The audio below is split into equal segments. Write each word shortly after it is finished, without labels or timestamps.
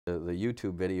the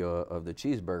YouTube video of the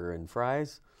cheeseburger and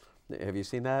fries. Have you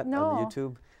seen that No. on the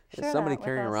YouTube? Share Somebody that with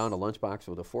carrying us. around a lunchbox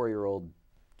with a 4-year-old.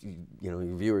 Your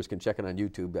viewers can check it on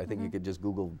YouTube. I think you could just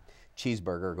Google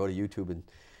cheeseburger, go to YouTube,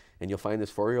 and you'll find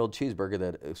this 4-year-old cheeseburger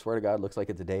that, I swear to God, looks like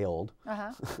it's a day old.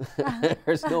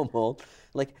 There's no mold.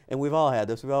 And we've all had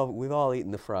this. We've all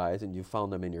eaten the fries, and you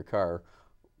found them in your car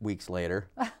weeks later,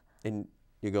 and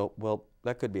you go, well,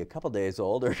 that could be a couple days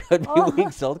old, or it could be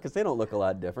weeks old, because they don't look a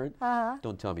lot different.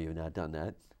 Don't tell me you've not done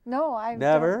that. No, I've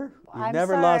Never? You've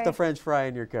never lost a French fry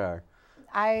in your car.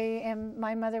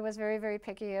 My mother was very, very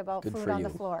picky about food on the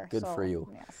floor. Good for you.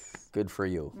 Yes. Good for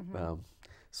you.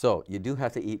 So you do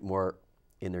have to eat more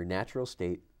in their natural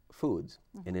state foods.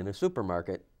 And in a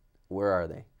supermarket, where are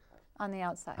they? On the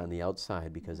outside. On the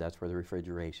outside, because that's where the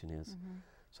refrigeration is.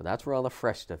 So that's where all the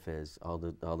fresh stuff is. All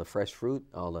the fresh fruit,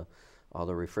 all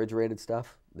the refrigerated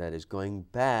stuff that is going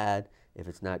bad if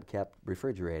it's not kept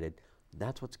refrigerated.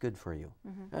 That's what's good for you.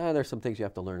 There's some things you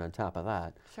have to learn on top of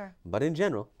that. Sure. But in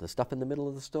general, the stuff in the middle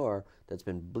of the store that's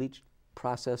been bleached,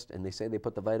 processed, and they say they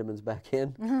put the vitamins back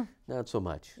in, not so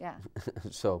much. Yeah.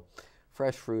 So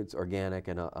fresh fruits, organic,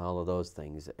 and all of those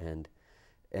things. And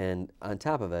on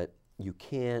top of it, you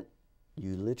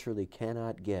literally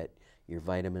cannot get your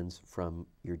vitamins from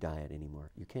your diet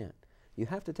anymore. You can't. You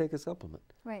have to take a supplement.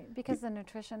 Right, because the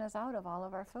nutrition is out of all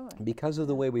of our food. Because of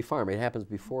the way we farm. It happens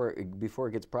before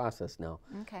it gets processed now.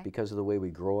 Okay. Because of the way we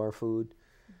grow our food.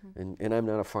 And I'm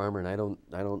not a farmer, and I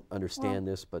don't understand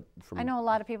this, but I know a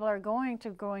lot of people are going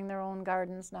to growing their own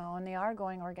gardens now, and they are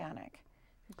going organic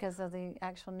because of the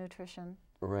actual nutrition.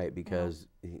 Right, because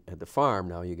at the farm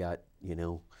now you got,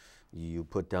 you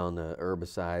put down the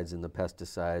herbicides and the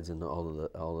pesticides and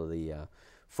all of the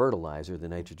fertilizer, the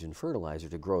nitrogen fertilizer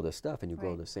to grow the stuff, and you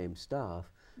grow the same stuff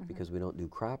because we don't do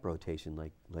crop rotation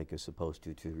like you're supposed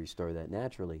to restore that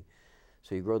naturally.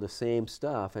 So you grow the same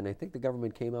stuff, and I think the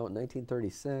government came out in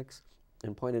 1936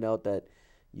 and pointed out that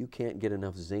you can't get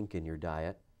enough zinc in your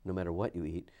diet, no matter what you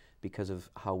eat, because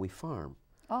of how we farm.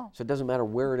 So it doesn't matter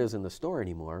where it is in the store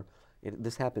anymore.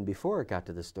 This happened before it got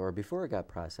to the store, before it got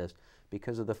processed,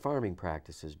 because of the farming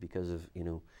practices, because of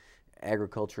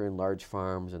agriculture in large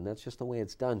farms, and that's just the way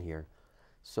it's done here.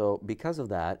 So because of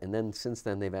that, and then since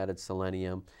then they've added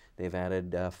selenium, they've added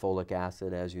folic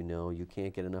acid, as you know. You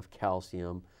can't get enough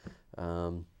calcium.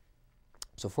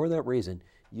 So for that reason,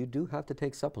 you do have to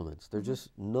take supplements. There's just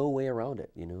no way around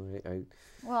it.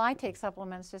 Well, I take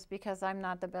supplements just because I'm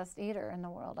not the best eater in the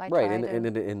world.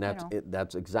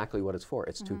 That's exactly what it's for.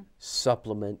 It's to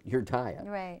supplement your diet.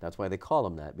 Right. That's why they call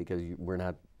them that, because we're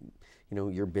not,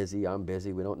 you're busy, I'm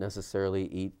busy. We don't necessarily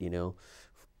eat,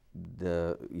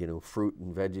 the fruit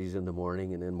and veggies in the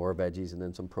morning, and then more veggies, and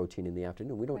then some protein in the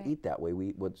afternoon. We don't eat that way. We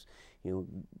eat what's a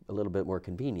little bit more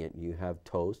convenient. You have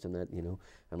toast, and that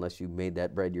unless you made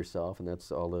that bread yourself, and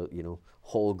that's all the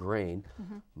whole grain.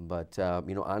 But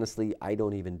honestly, I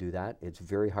don't even do that. It's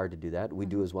very hard to do that. We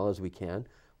do as well as we can.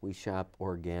 We shop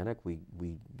organic. We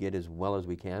get as well as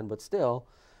we can. But still,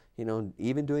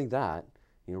 even doing that,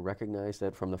 recognize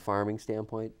that from the farming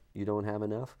standpoint, you don't have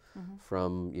enough.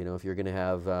 From, if you're going to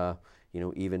have,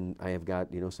 even I have got,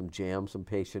 some jam some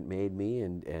patient made me,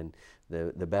 and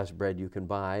the best bread you can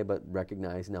buy, but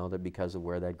recognize now that because of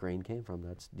where that grain came from,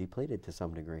 that's depleted to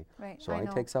some degree. Right. So I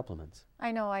take supplements.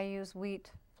 I know I use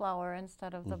wheat flour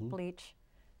instead of the bleach.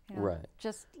 Right.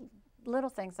 Just little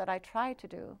things that I try to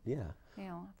do. Yeah.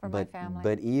 For my family.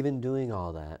 But even doing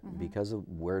all that, because of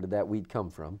where did that wheat come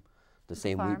from? The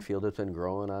same wheat field that's been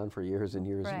growing on for years and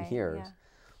years and years.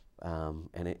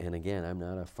 And again, I'm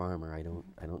not a farmer. I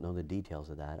don't know the details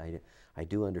of that. I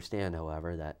do understand,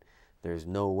 however, that there's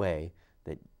no way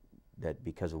that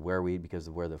because of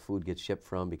where the food gets shipped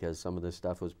from, because some of this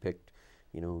stuff was picked,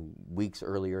 weeks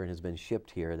earlier and has been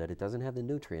shipped here, that it doesn't have the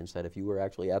nutrients that if you were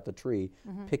actually at the tree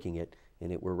picking it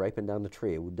and it were ripened down the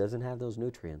tree, it doesn't have those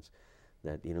nutrients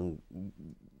that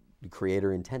the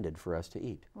Creator intended for us to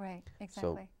eat. Right,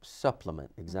 exactly. So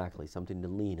supplement, exactly, something to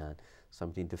lean on,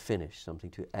 something to finish, something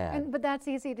to add. But that's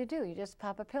easy to do. You just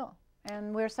pop a pill.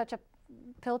 And we're such a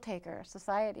pill taker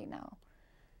society now.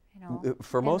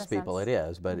 For most people it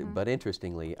is, but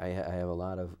interestingly, I have a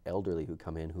lot of elderly who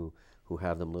come in who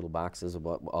have them little boxes of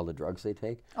all the drugs they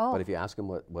take. But if you ask them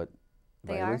what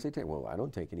vitamins they take, well, I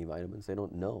don't take any vitamins. They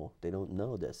don't know. They don't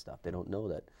know this stuff. They don't know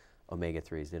that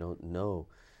omega-3s. They don't know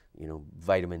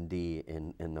vitamin D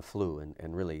in the flu,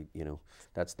 and really,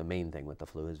 that's the main thing with the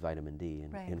flu is vitamin D,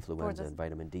 and influenza and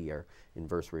vitamin D are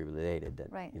inversely related.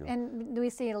 And we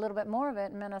see a little bit more of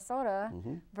it in Minnesota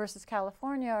versus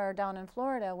California or down in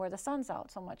Florida where the sun's out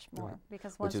so much more.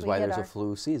 Because once Which is why there's a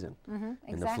flu season.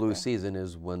 And the flu season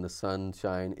is when the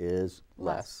sunshine is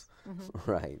less.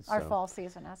 Right. Our so, fall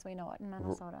season, as we know it in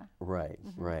Minnesota. Right,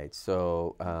 right.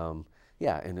 So,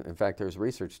 yeah, and in fact, there's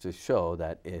research to show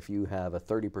that if you have a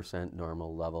 30%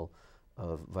 normal level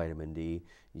of vitamin D,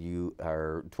 you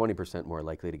are 20% more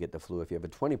likely to get the flu. If you have a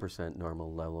 20%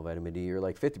 normal level of vitamin D, you're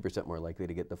like 50% more likely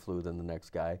to get the flu than the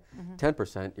next guy.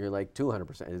 10%, you're like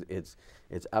 200%.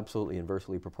 It's absolutely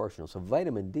inversely proportional. So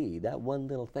vitamin D, that one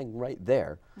little thing right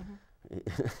there,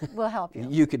 Will help you.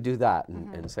 You could do that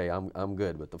and say, I'm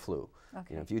good with the flu. Okay.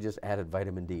 You know, if you just added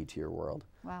vitamin D to your world.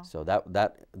 Wow. So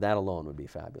that alone would be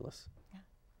fabulous. Yeah.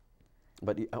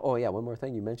 But, oh yeah, one more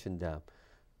thing. You mentioned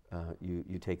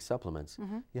you take supplements.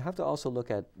 You have to also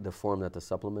look at the form that the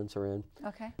supplements are in.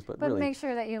 Okay. But But really, make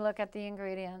sure that you look at the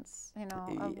ingredients, you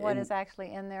know, of what is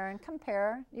actually in there and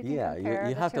compare. You can compare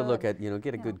you the have to two look and, at,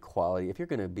 get a you good know. quality. If you're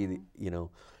going to be,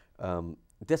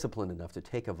 disciplined enough to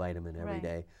take a vitamin every Right.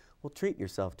 day, well, treat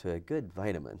yourself to a good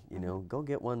vitamin. Go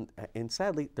get one. And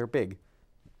sadly, they're big.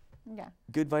 Yeah.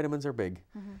 Good vitamins are big.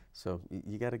 So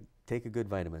you got to take a good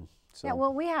vitamin. So. Yeah,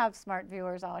 well, we have smart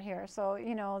viewers out here, so,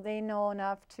 they know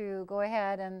enough to go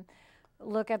ahead and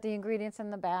look at the ingredients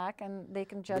in the back, and they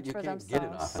can judge for But you can't themselves.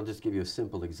 get it off. I'll just give you a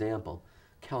simple example.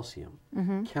 Calcium.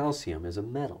 Calcium is a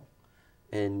metal.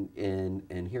 And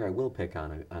here I will pick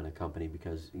on a company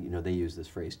because, they use this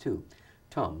phrase too.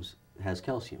 Tums has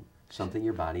calcium, something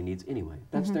your body needs anyway.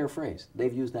 That's their phrase.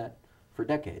 They've used that for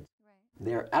decades. Right.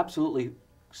 They're absolutely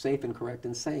safe and correct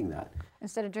in saying that.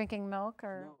 Instead of drinking milk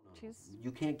or juice?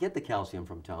 You can't get the calcium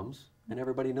from Tums, and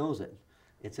everybody knows it.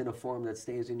 It's in a form that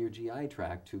stays in your GI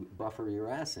tract to buffer your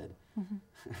acid.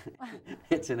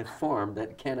 It's in a form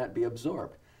that cannot be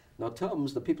absorbed. Now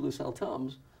Tums, the people who sell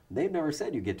Tums, they've never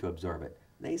said you get to absorb it.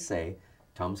 They say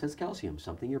Tums has calcium,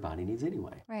 something your body needs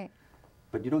anyway. Right.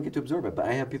 But you don't get to absorb it. But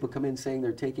I have people come in saying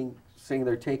they're taking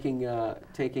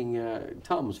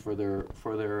Tums for their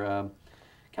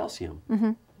calcium.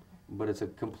 But it's a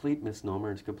complete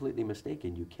misnomer. It's completely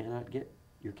mistaken. You cannot get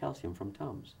your calcium from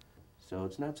Tums. So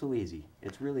it's not so easy.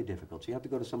 It's really difficult. So you have to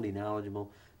go to somebody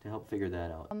knowledgeable to help figure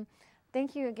that out.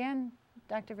 Thank you again,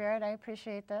 Dr. Barrett. I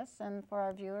appreciate this, and for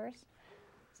our viewers,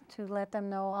 to let them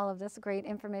know all of this great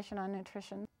information on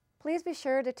nutrition. Please be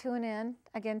sure to tune in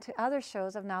again to other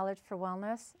shows of Knowledge for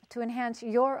Wellness to enhance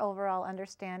your overall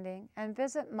understanding, and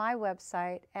visit my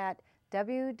website at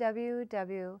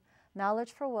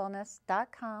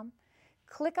www.knowledgeforwellness.com.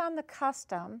 Click on the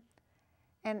custom,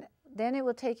 and then it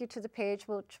will take you to the page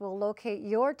which will locate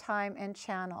your time and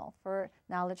channel for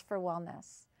Knowledge for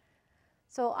Wellness.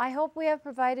 So I hope we have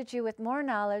provided you with more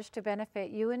knowledge to benefit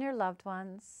you and your loved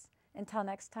ones. Until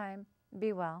next time,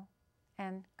 be well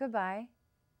and goodbye.